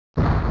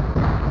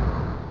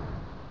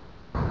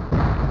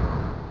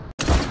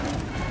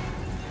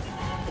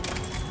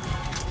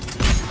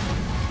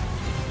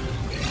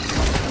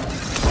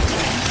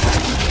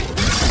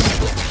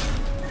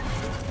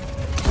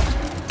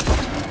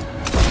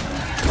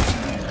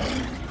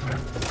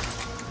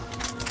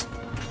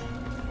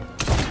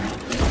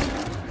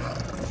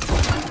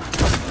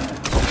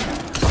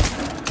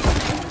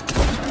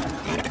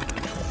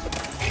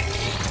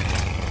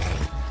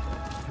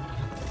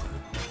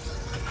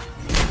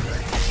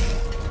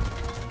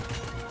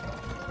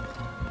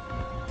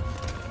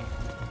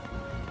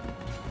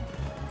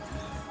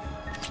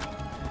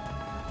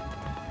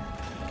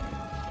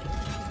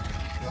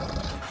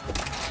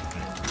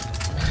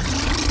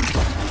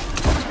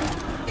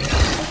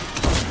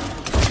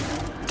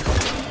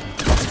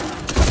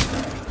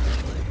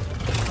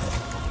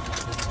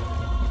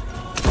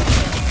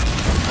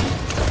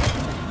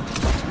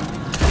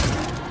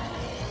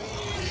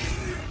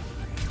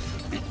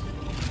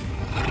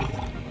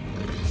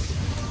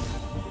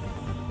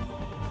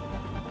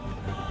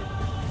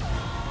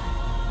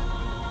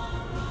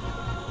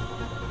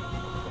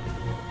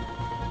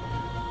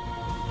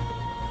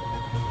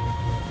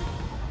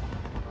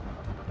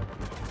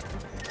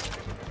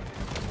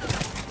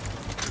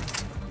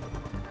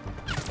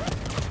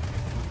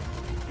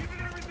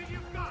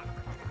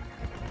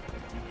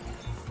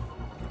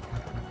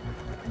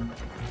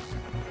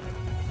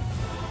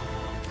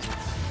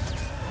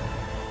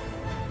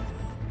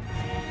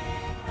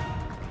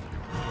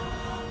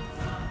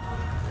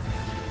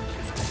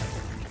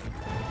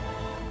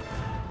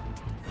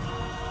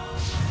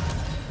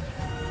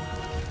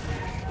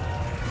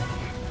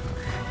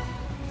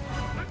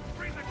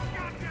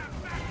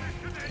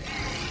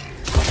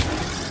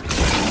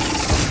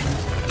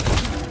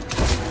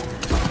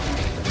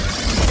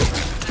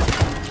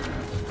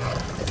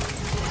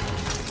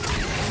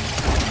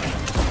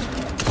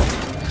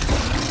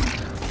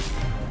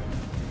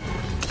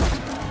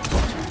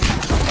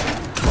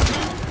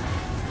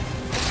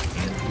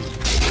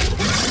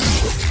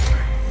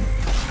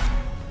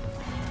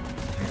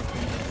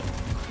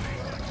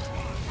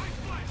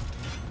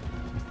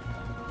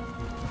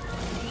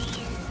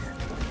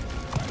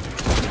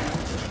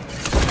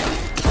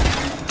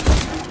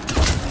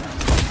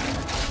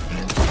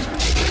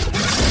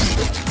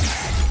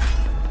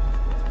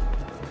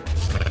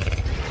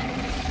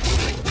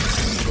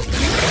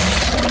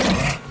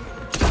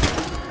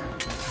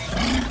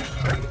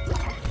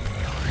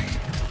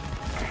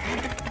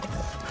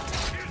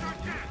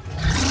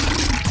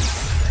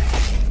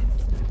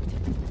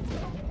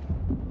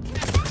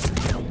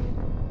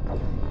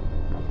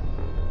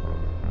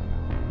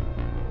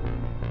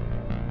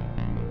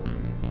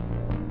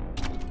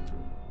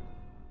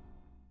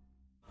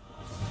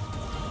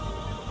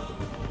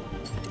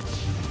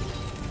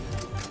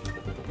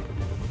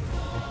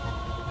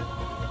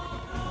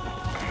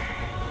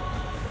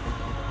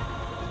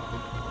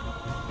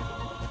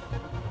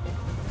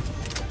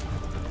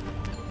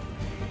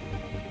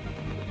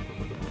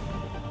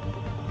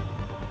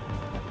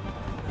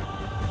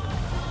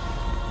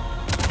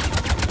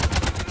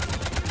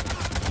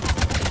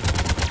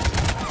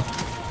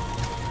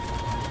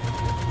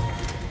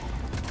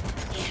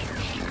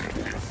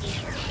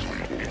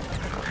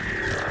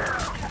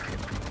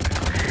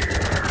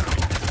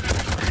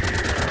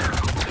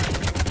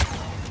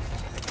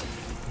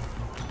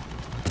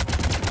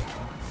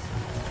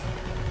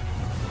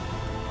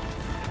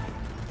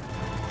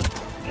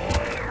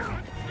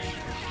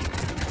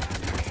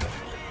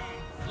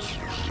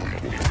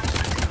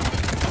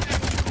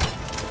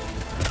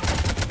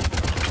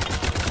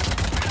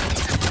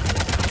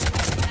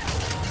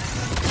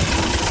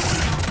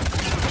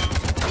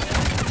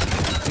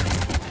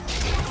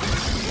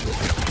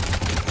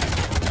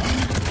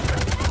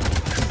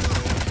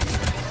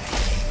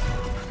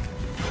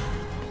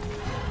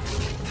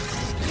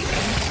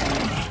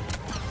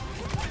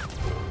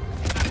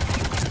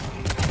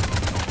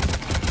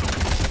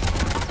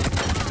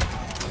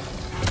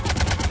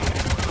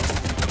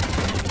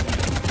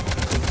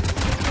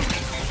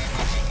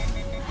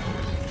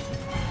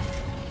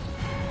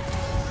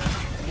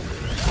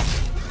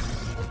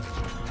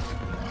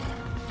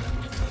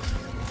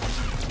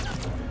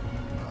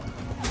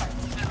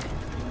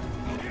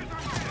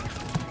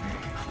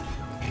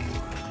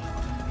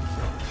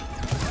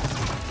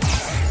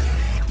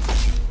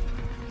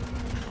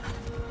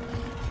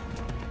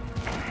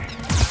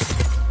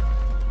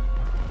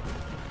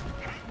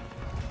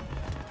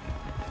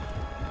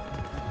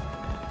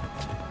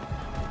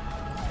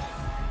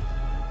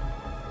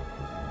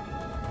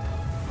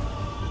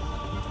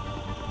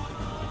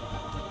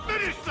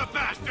Finish the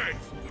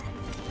bastards!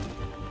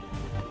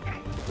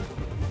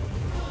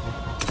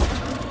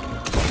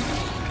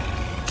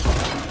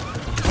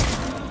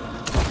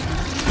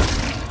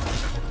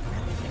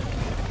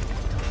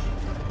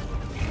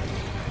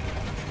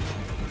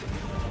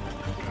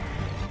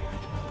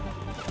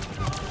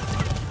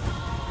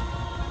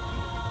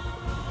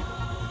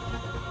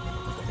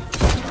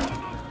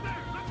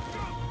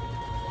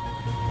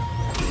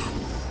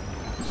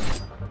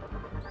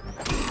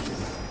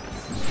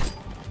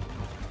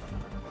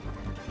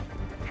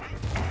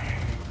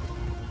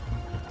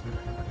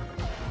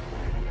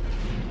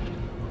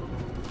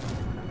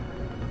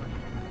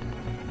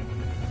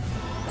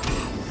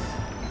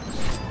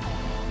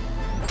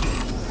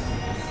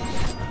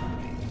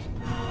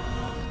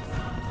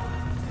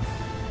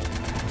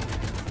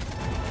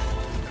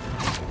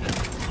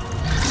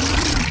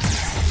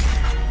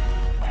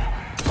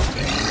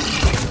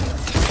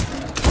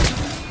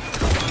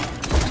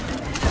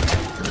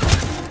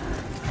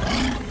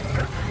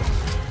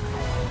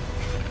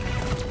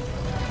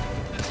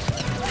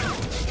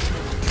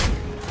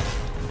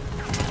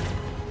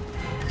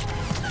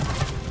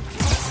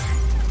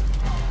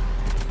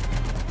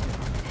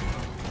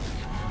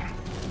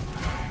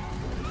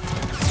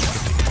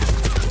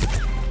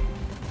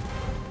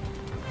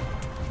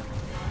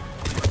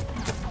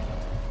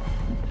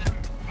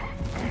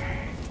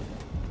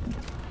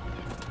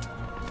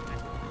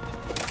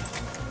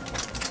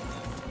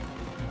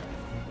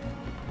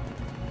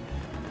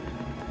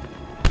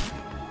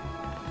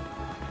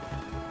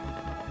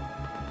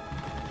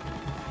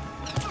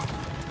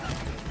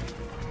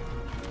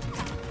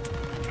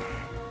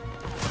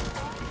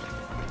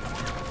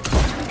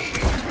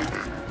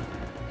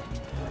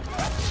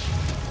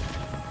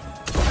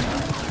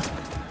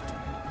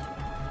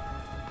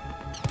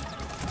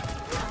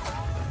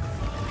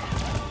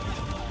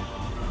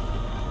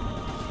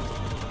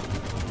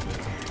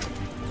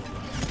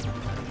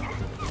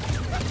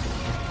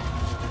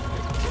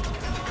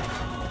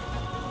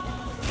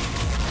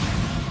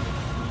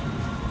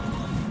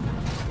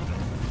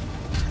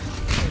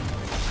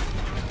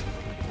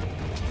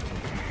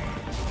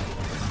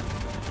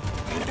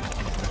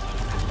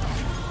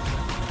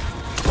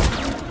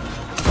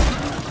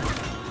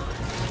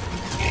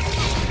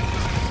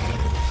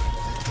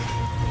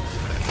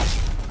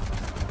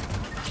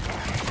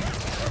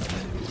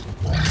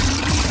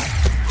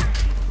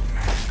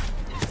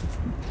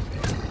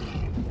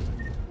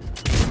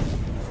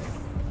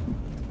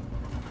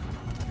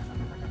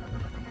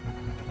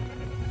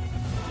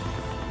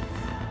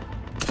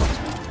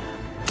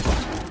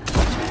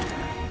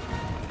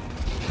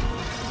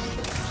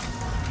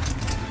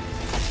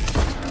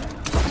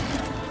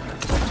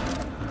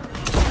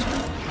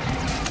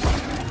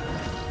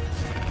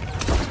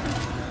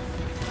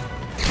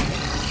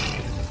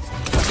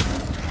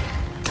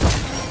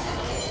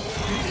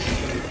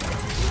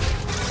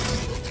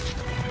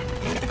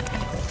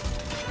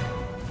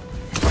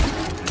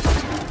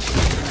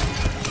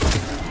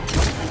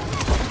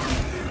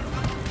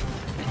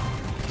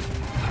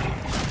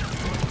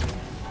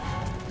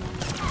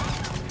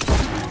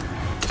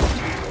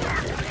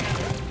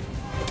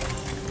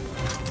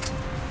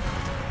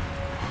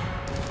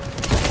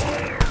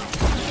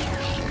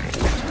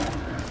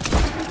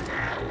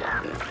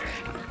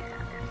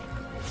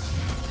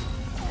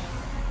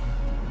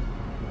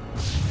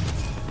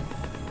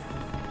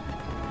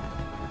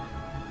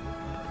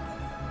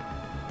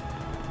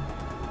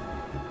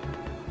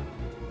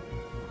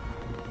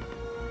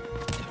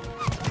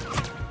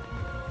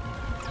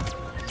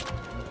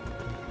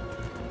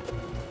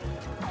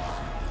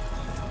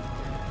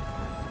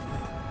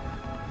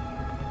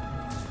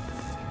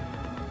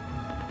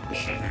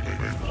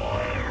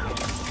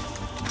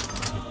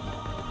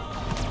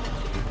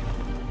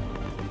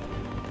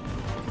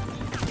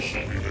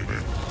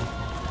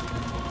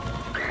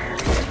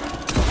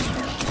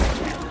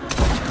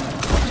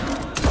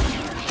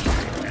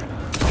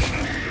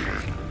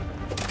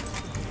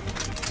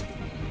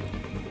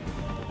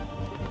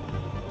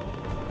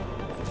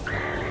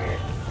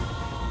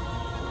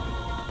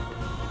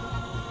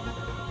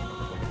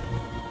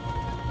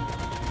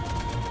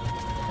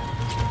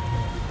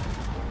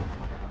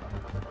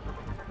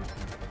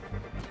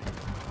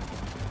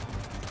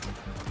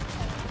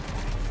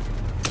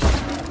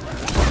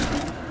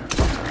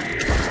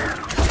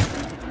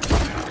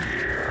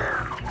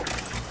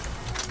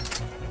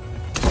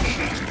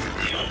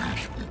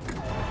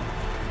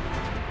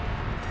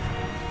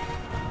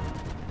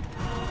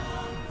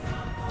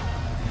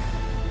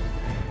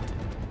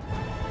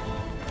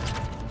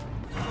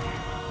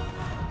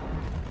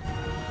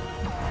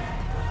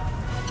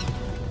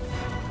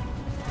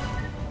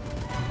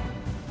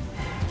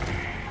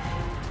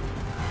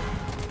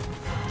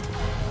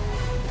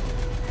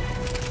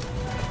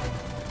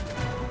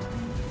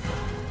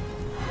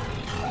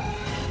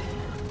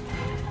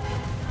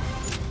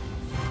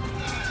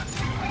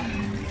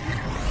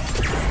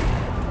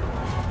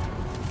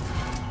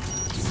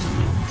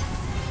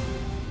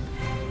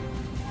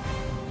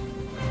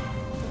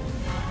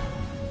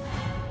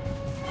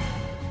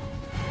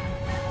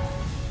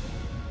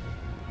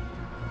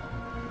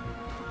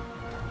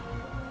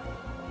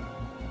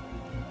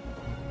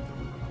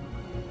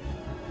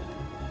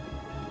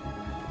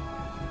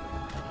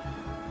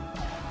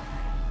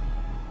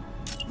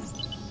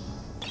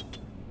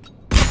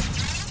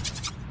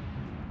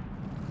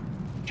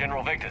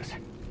 General Victus.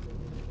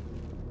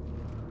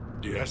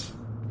 Yes?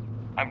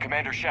 I'm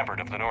Commander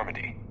Shepard of the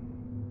Normandy.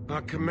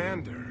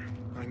 Commander.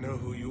 I know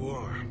who you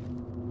are.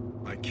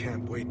 I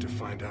can't wait to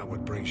find out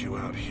what brings you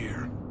out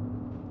here.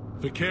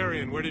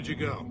 Vicarian, where did you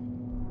go?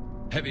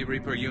 Heavy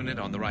Reaper unit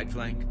on the right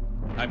flank.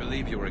 I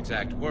believe your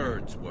exact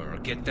words were,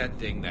 "Get that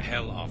thing the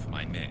hell off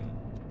my men."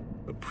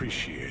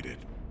 Appreciate it.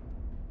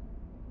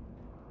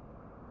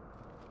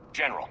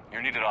 General,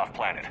 you're needed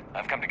off-planet.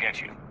 I've come to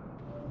get you.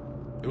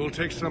 It will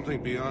take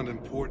something beyond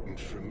important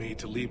for me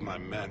to leave my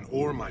men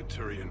or my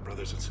Turian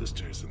brothers and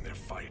sisters in their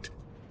fight.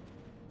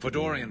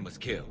 Fedorian was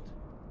killed.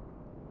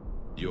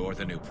 You're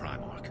the new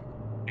Primarch.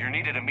 You're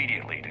needed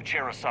immediately to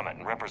chair a summit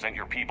and represent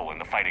your people in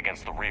the fight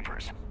against the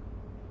Reapers.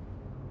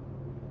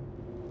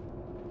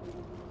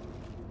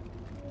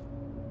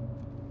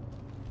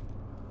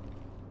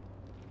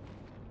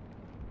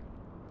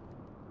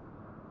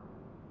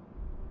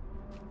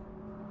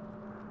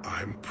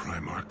 I'm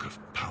Primarch of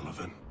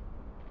Palaven.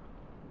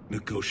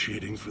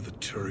 Negotiating for the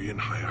Turian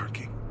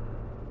hierarchy.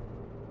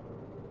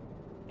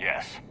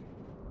 Yes.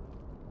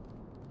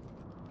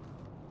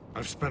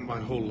 I've spent my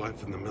whole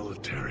life in the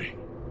military.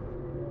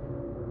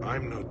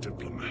 I'm no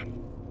diplomat.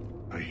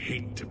 I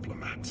hate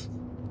diplomats.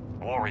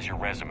 War is your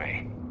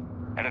resume.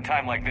 At a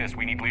time like this,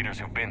 we need leaders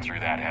who've been through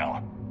that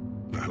hell.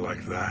 I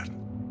like that.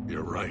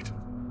 You're right.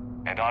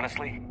 And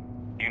honestly,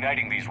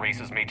 uniting these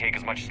races may take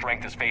as much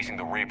strength as facing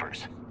the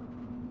Reapers.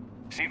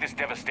 See this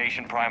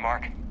devastation,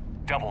 Primarch?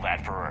 Double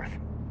that for Earth.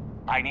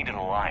 I need an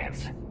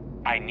alliance.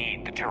 I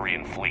need the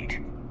Turian fleet.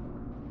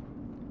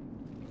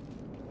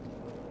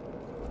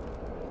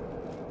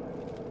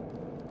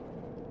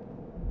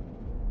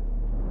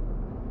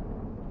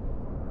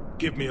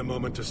 Give me a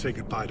moment to say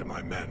goodbye to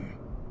my men.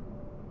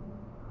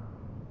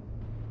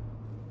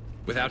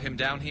 Without him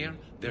down here,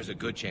 there's a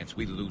good chance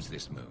we lose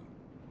this moon.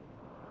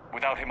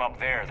 Without him up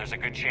there's a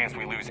good chance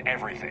we lose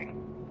everything.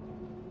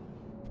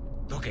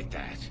 Look at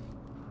that.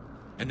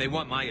 And they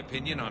want my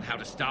opinion on how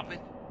to stop it?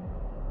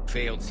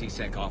 Failed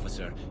CSEC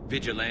officer,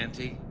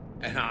 vigilante,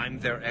 and I'm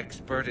their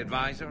expert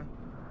advisor?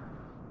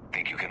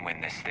 Think you can win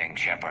this thing,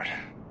 Shepard?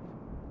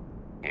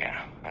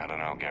 Yeah, I don't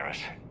know, Garrus.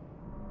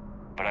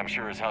 But I'm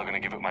sure as hell gonna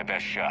give it my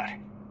best shot.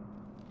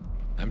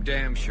 I'm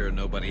damn sure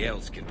nobody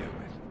else can do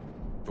it.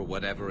 For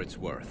whatever it's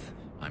worth,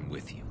 I'm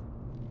with you.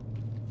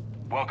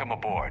 Welcome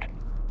aboard.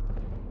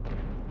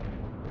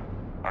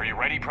 Are you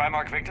ready,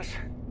 Primarch Victus?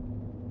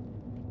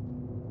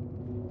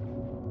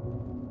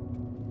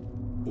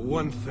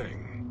 One thing.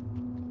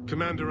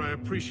 Commander, I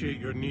appreciate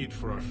your need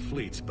for our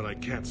fleets, but I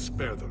can't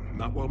spare them,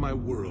 not while my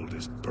world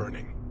is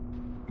burning.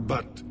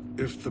 But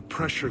if the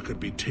pressure could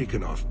be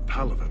taken off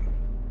Palaven...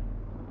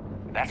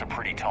 That's a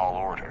pretty tall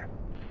order.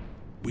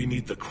 We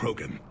need the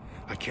Krogan.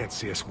 I can't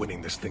see us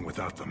winning this thing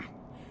without them.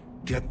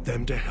 Get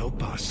them to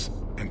help us,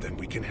 and then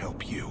we can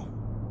help you.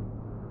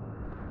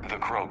 The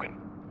Krogan.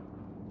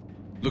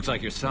 Looks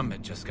like your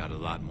summit just got a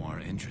lot more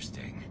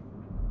interesting.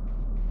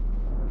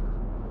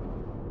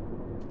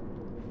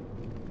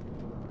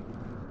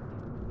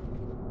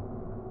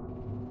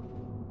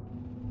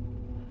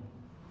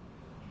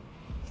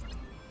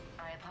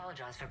 I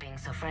apologize for being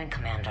so frank,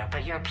 Commander,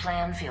 but your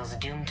plan feels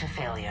doomed to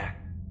failure.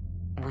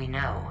 We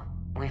know.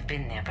 We've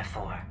been there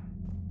before.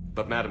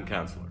 But Madam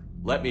Counselor,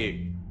 let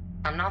me...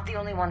 I'm not the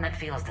only one that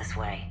feels this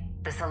way.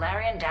 The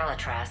Solarian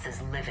Dalitras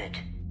is livid.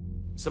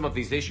 Some of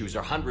these issues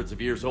are hundreds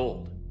of years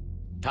old.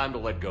 Time to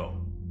let go.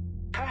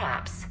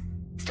 Perhaps.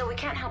 Still, we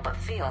can't help but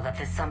feel that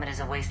this summit is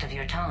a waste of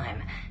your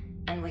time,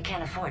 and we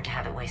can't afford to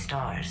have it waste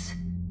ours.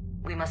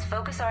 We must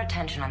focus our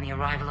attention on the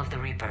arrival of the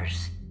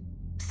Reapers.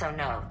 So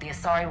no, the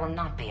Asari will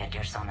not be at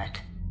your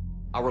summit.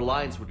 Our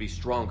alliance would be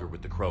stronger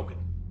with the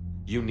Krogan.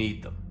 You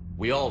need them.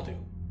 We all do.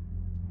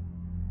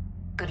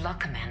 Good luck,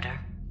 Commander,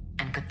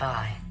 and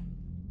goodbye.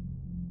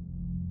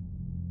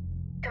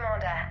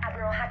 Commander,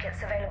 Admiral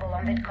Hackett's available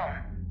on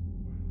VidCom.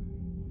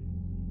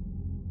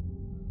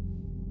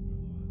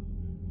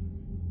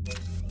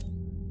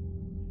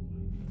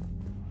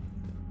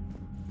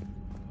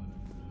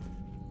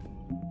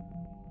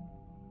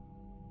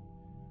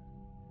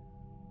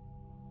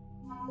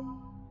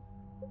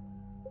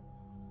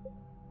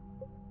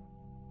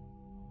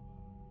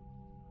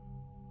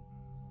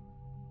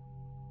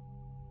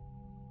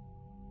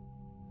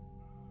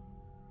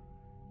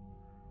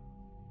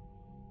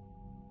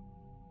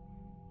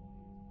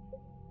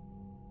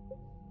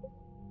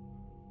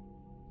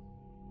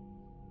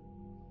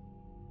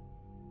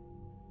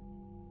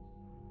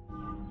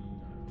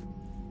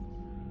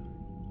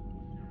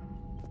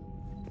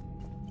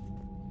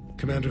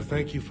 Commander,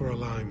 thank you for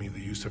allowing me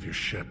the use of your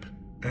ship,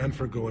 and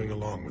for going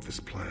along with this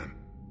plan.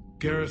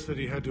 Garrus said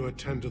he had to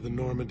attend to the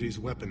Normandy's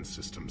weapons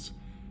systems.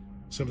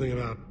 Something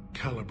about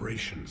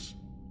calibrations.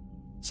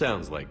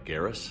 Sounds like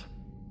Garrus.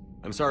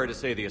 I'm sorry to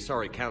say the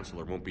Asari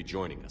Counselor won't be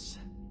joining us.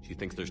 She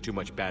thinks there's too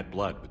much bad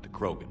blood with the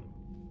Krogan.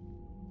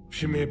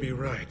 She may be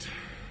right,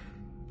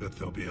 but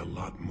there'll be a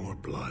lot more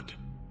blood.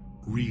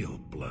 Real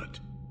blood,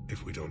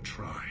 if we don't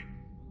try.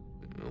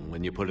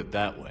 When you put it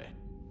that way.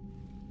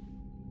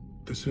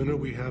 The sooner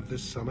we have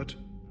this summit,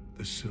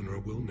 the sooner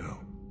we'll know.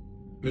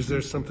 Is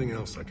there something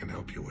else I can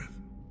help you with?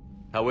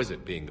 How is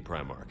it being the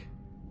Primarch?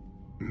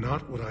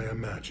 Not what I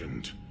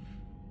imagined.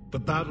 The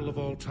battle of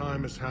all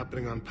time is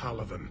happening on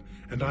Palaven,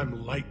 and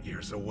I'm light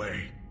years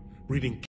away, reading